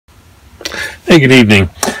Hey, good evening.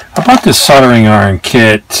 I bought this soldering iron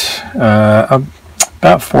kit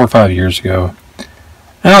about 4 or 5 years ago.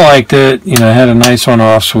 And I liked it. You know, it had a nice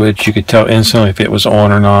on-off switch. You could tell instantly if it was on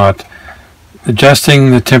or not.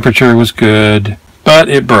 Adjusting the temperature was good, but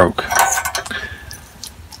it broke.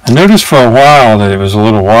 I noticed for a while that it was a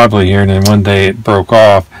little wobbly here, and then one day it broke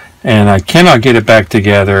off, and I cannot get it back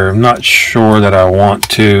together. I'm not sure that I want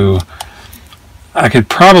to. I could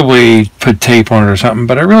probably put tape on it or something,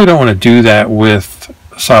 but I really don't want to do that with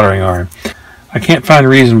soldering iron. I can't find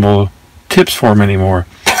reasonable tips for them anymore.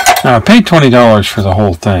 Now, I paid $20 for the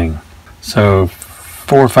whole thing. So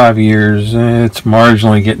 4 or 5 years, it's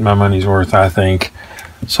marginally getting my money's worth, I think.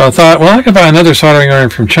 So I thought, well, I could buy another soldering iron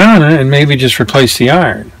from China and maybe just replace the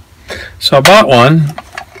iron. So I bought one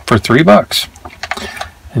for $3,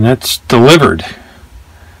 and that's delivered.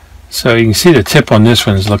 So you can see the tip on this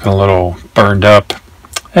one is looking a little burned up,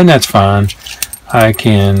 and that's fine. I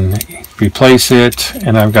can replace it,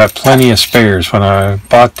 and I've got plenty of spares. When I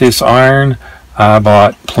bought this iron, I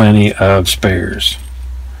bought plenty of spares.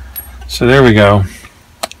 So there we go.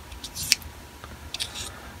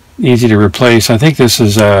 Easy to replace. I think this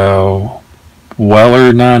is a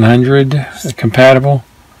Weller 900 compatible.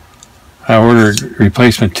 I ordered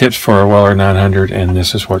replacement tips for a Weller 900, and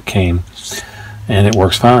this is what came. And it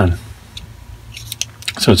works fine.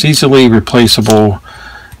 So it's easily replaceable.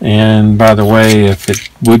 And by the way, if it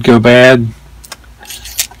would go bad,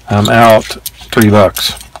 I'm out $3.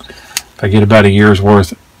 If I get about a year's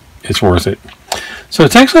worth, it's worth it. So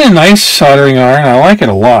it's actually a nice soldering iron. I like it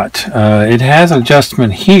a lot. It has an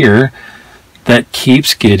adjustment here that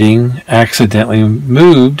keeps getting accidentally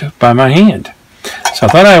moved by my hand. So I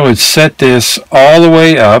thought I would set this all the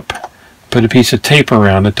way up, put a piece of tape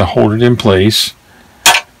around it to hold it in place,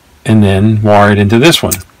 and then wire it into this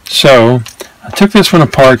one. So I took this one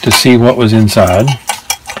apart to see what was inside.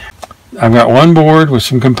 I've got one board with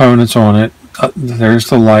some components on it. There's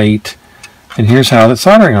the light, and here's how the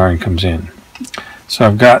soldering iron comes in. So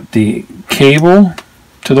I've got the cable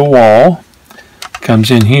to the wall,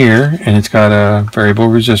 comes in here, and it's got a variable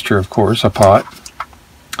resistor, of course, a pot,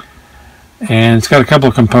 and it's got a couple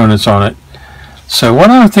of components on it. So what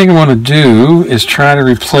I think I want to do is try to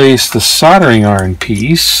replace the soldering iron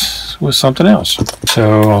piece with something else.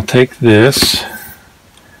 So I'll take this.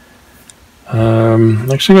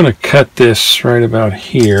 I'm actually going to cut this right about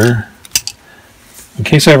here. In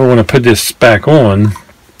case I ever want to put this back on,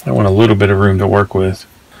 I want a little bit of room to work with.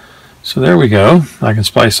 So there we go. I can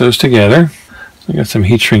splice those together. I got some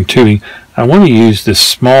heat shrink tubing. I want to use this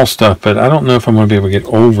small stuff, but I don't know if I'm going to be able to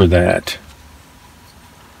get over that.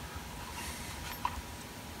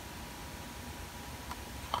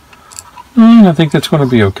 I think that's going to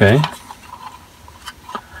be okay.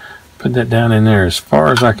 Put that down in there as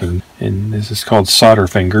far as I can. And this is called solder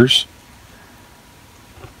fingers.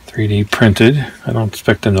 3D printed. I don't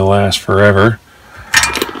expect them to last forever.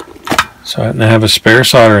 So I have a spare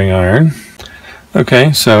soldering iron.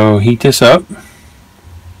 Okay, so heat this up.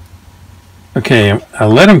 Okay, I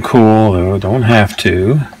let them cool, though. Don't have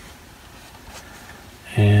to.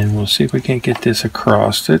 And we'll see if we can't get this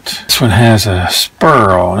across it. This one has a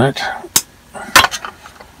spur on it.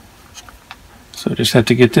 So just have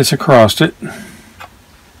to get this across it.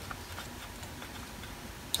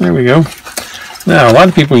 There we go. Now, a lot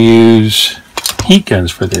of people use heat guns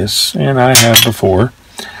for this, and I have before.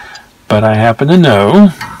 But I happen to know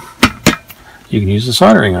you can use the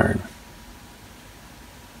soldering iron.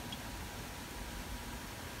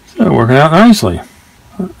 So working out nicely.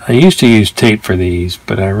 I used to use tape for these,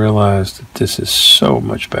 but I realized that this is so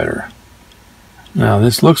much better. Now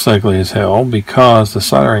this looks ugly as hell because the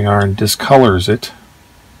soldering iron discolors it.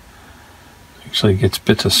 Actually gets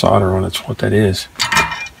bits of solder on it, that's what that is.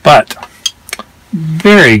 But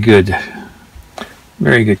very good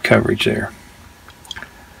coverage there.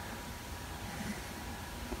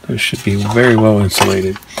 Those should be very well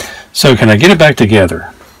insulated. So can I get it back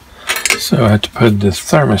together? So I have to put the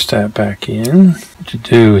thermostat back in. What you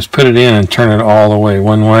do is put it in and turn it all the way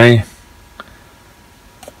one way,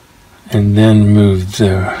 and then move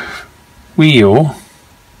the wheel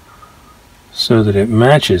so that it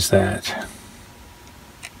matches that.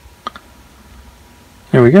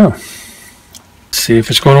 There we go. Let's see if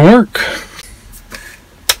it's going to work.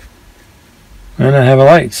 And I have a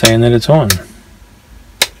light saying that it's on.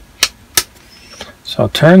 So I'll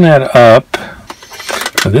turn that up.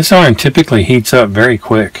 So this iron typically heats up very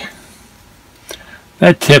quick.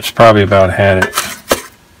 That tip's probably about had it.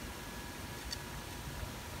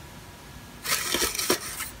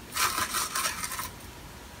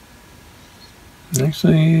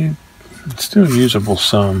 Actually, it's still usable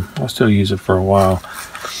some. I'll still use it for a while.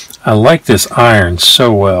 I like this iron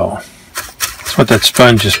so well. That's what that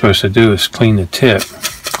sponge is supposed to do, is clean the tip.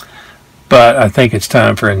 But I think it's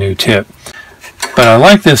time for a new tip. But I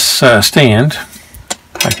like this stand.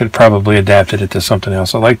 I could probably adapt it to something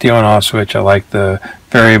else. I like the on-off switch. I like the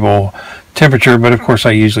variable temperature, but of course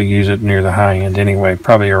I usually use it near the high end anyway,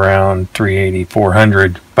 probably around 380,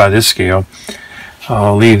 400 by this scale.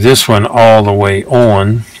 I'll leave this one all the way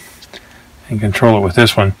on and control it with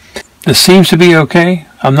this one. This seems to be okay.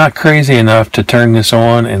 I'm not crazy enough to turn this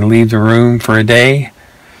on and leave the room for a day,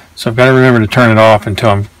 so I've got to remember to turn it off until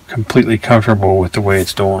I'm completely comfortable with the way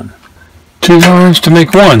it's doing. 2 yarns to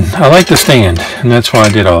make 1. I like the stand, and that's why I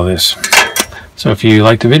did all this. So if you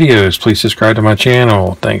like the videos, please subscribe to my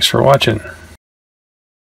channel. Thanks for watching.